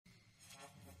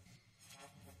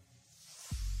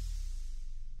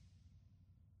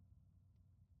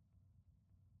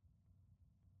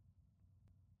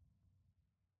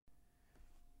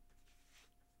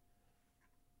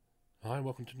Hi,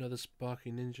 welcome to another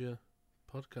Sparking Ninja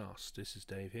podcast. This is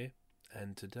Dave here,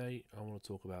 and today I want to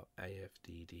talk about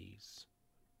AFDDs,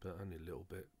 but only a little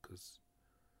bit because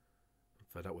I'm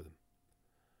fed up with them.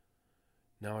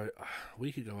 Now, a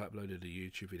week ago I uploaded a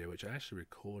YouTube video which I actually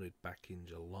recorded back in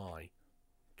July,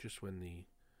 just when the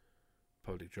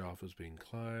public draft was being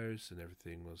closed and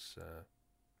everything was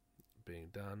being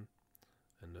done,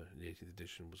 and the 18th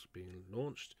edition was being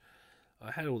launched. I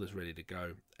had all this ready to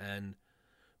go, and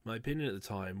my opinion at the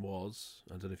time was,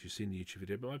 I don't know if you've seen the YouTube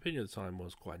video, but my opinion at the time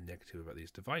was quite negative about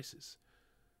these devices.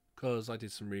 Because I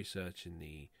did some research in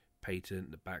the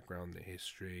patent, the background, the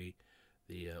history,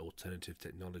 the alternative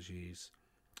technologies,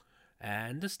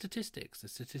 and the statistics. The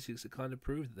statistics that kind of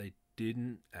proved that they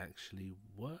didn't actually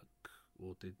work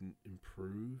or didn't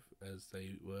improve as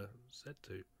they were said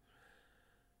to.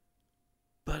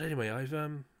 But anyway,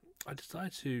 I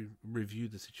decided to review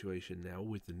the situation now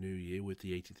with the new year, with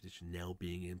the 18th edition now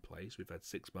being in place. We've had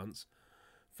 6 months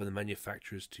for the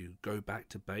manufacturers to go back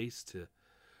to base, to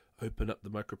open up the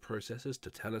microprocessors,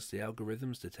 to tell us the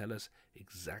algorithms, to tell us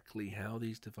exactly how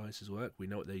these devices work. We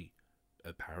know what they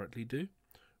apparently do,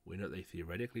 we know what they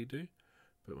theoretically do,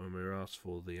 but when we're asked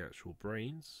for the actual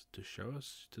brains to show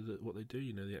us what they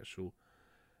do, the actual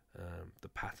the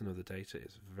pattern of the data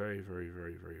is very, very,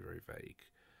 very, very, very vague.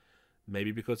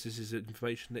 Maybe because this is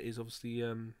information that is obviously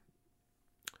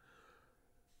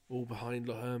all behind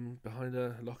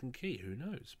a lock and key. Who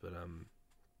knows? But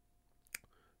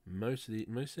most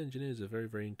engineers are very,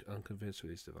 very unconvinced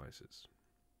with these devices.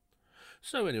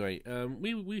 So anyway,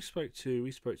 we spoke to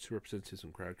representatives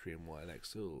from Crabtree and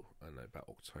YLX. I don't know, about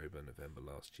October, November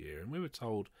last year, and we were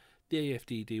told the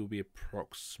AFDD will be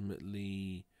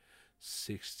approximately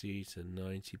 £60 to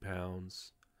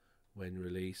 £90 when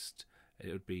released.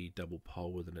 It would be double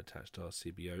pole with an attached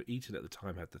RCBO. Eaton at the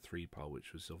time had the 3-pole,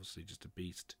 which was obviously just a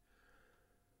beast.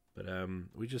 But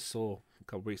we just saw a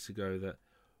couple of weeks ago that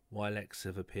YLX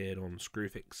have appeared on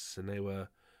Screwfix, and they were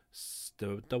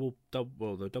double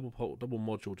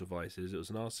module devices. It was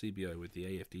an RCBO with the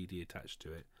AFDD attached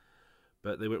to it,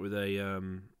 but they went with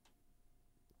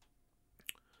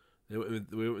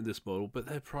this model, but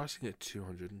they're pricing at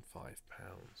 £205.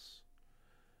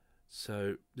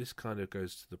 So this kind of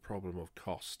goes to the problem of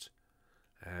cost,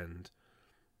 and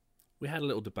we had a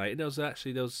little debate. And there was a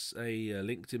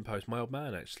LinkedIn post. My old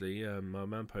man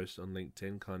posted on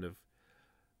LinkedIn, kind of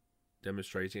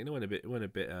demonstrating. And it went a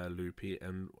bit loopy,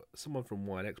 and someone from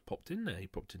YLX popped in there. He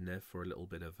popped in there for a little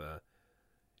bit of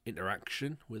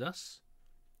interaction with us.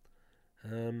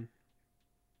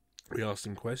 We asked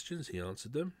him questions. He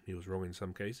answered them. He was wrong in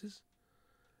some cases.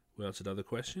 We answered other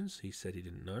questions. He said he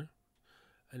didn't know.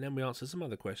 And then we answered some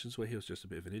other questions where he was just a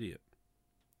bit of an idiot.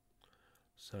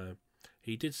 So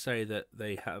he did say that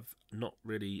they have not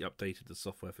really updated the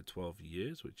software for 12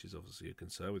 years, which is obviously a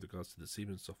concern with regards to the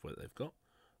Siemens software that they've got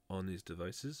on these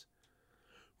devices.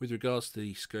 With regards to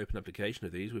the scope and application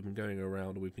of these, we've been going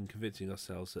around and we've been convincing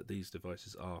ourselves that these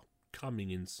devices are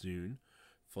coming in soon.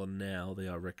 For now, they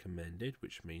are recommended,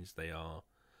 which means they are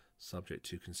subject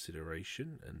to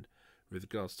consideration. And with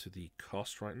regards to the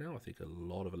cost right now, I think a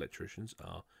lot of electricians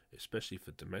are, especially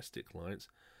for domestic clients,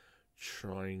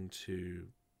 trying to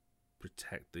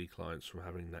protect the clients from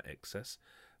having that excess.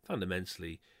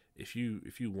 Fundamentally, if you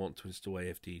want to install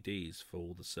AFDDs for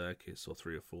all the circuits or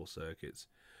 3 or 4 circuits,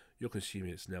 you're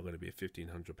consuming it's now going to be a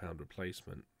 £1,500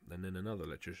 replacement, and then another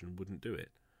electrician wouldn't do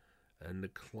it. And the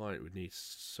client would need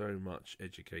so much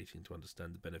educating to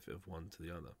understand the benefit of one to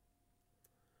the other.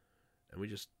 And we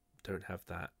just don't have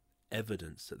that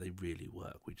evidence that they really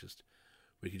work. We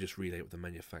can just relay what the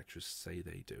manufacturers say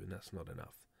they do, and that's not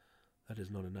enough. That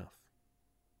is not enough.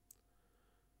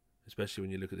 Especially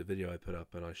when you look at the video I put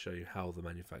up and I show you how the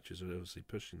manufacturers are obviously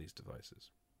pushing these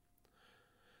devices.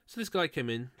 So this guy came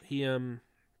in. He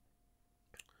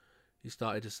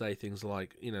started to say things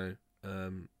like,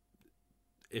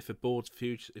 if a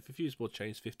fuse board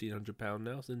changed £1,500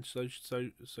 now, then so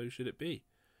should it be.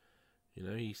 He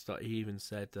even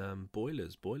said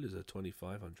boilers are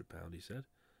 £2,500.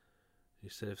 He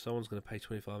said if someone's going to pay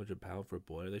 £2,500 for a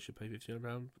boiler, they should pay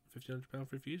 £1,500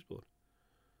 for a fuse board.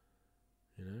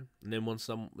 And then one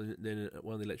of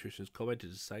the electricians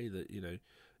commented to say that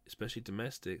especially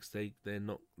domestics, they're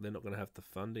not going to have the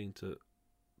funding to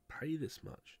pay this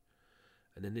much.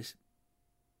 And then this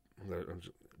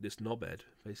knobhead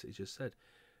basically just said,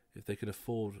 if they can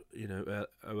afford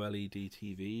OLED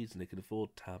TVs and they can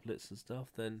afford tablets and stuff,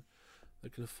 then they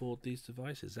can afford these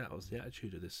devices. That was the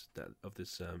attitude of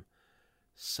this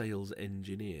sales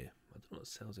engineer. I don't know what a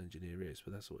sales engineer is,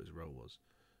 but that's what his role was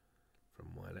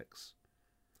from YLX.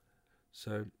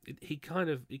 So he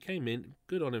came in,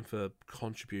 good on him for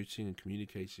contributing and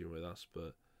communicating with us,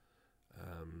 but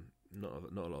not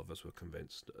a lot of us were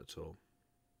convinced at all.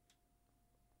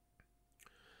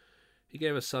 He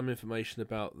gave us some information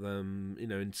about them.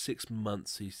 In 6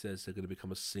 months, he says they're going to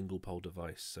become a single pole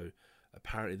device. So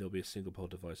apparently there'll be a single pole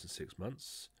device in 6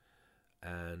 months,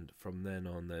 and from then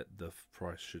on, the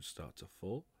price should start to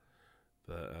fall.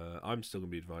 But I'm still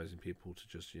going to be advising people to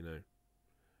just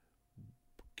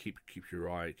keep your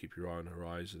eye on the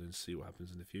horizon and see what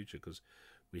happens in the future, because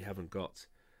we haven't got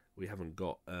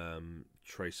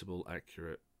traceable,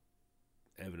 accurate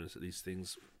evidence that these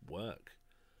things work.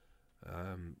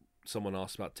 Someone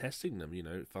asked about testing them,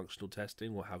 functional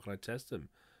testing. Well, how can I test them?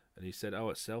 And he said,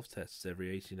 it self-tests every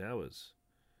 18 hours.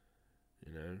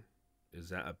 Is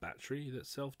that a battery that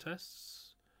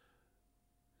self-tests?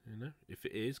 If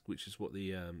it is, which is what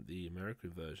the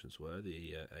American versions were,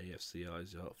 the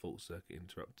AFCIs, the fault circuit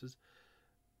interrupters,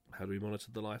 how do we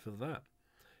monitor the life of that?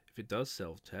 If it does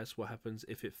self-test, what happens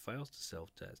if it fails to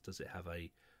self-test? Does it have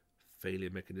a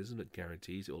failure mechanism that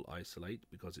guarantees it will isolate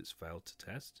because it's failed to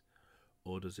test?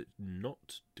 Or does it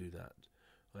not do that?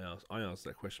 I asked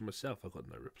that question myself. I got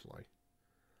no reply.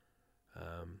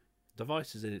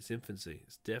 Device is in its infancy.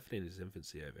 It's definitely in its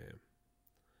infancy over here.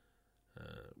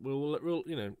 We'll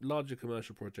larger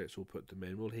commercial projects will put them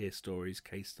in. We'll hear stories,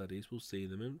 case studies. We'll see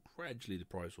them, and gradually the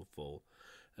price will fall.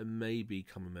 And maybe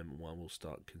come Amendment 1, we'll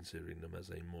start considering them as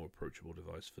a more approachable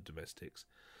device for domestics.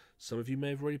 Some of you may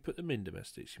have already put them in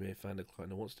domestics. You may have found a client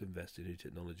that wants to invest in new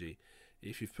technology.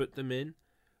 If you've put them in,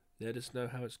 let us know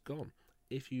how it's gone.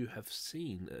 If you have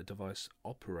seen a device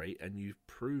operate and you've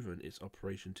proven its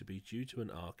operation to be due to an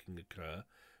arcing occur,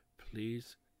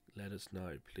 please let us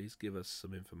know. Please give us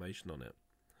some information on it,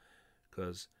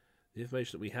 because the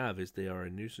information that we have is they are a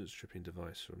nuisance stripping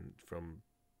device from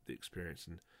the experience,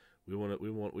 and we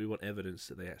want evidence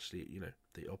that they actually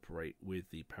they operate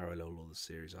with the parallel or the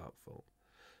series arc fault.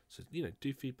 So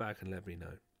do feedback and let me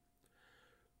know.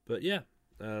 But yeah,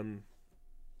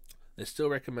 they're still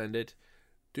recommended.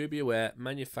 Do be aware,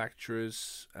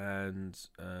 manufacturers and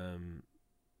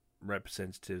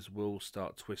representatives will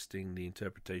start twisting the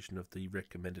interpretation of the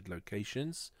recommended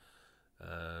locations.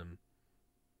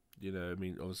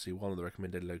 Obviously one of the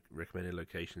recommended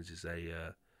locations is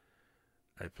a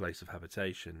place of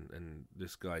habitation, and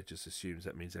this guy just assumes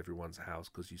that means everyone's house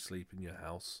because you sleep in your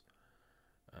house.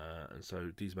 And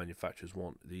so these manufacturers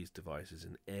want these devices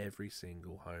in every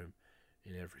single home,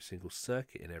 in every single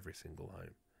circuit, in every single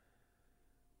home.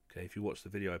 Okay, if you watch the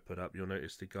video I put up, you'll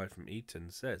notice the guy from Eaton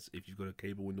says if you've got a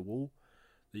cable in the wall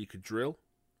that you could drill,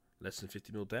 less than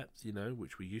 50mm depth,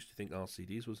 which we used to think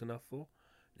RCDs was enough for,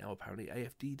 now apparently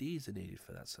AFDDs are needed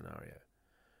for that scenario.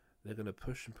 They're going to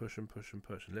push and push and push and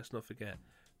push. And let's not forget,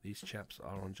 these chaps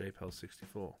are on JPEL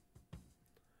 64.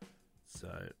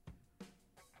 So,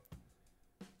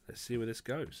 let's see where this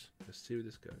goes.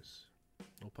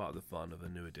 All part of the fun of a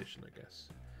new edition, I guess.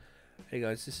 Hey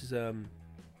guys, this is going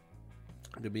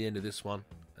to be the end of this one,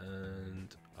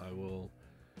 and I will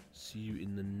see you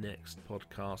in the next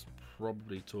podcast,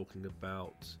 probably talking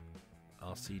about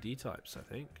RCD types, I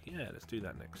think. Yeah, let's do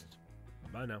that next.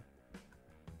 Bye now.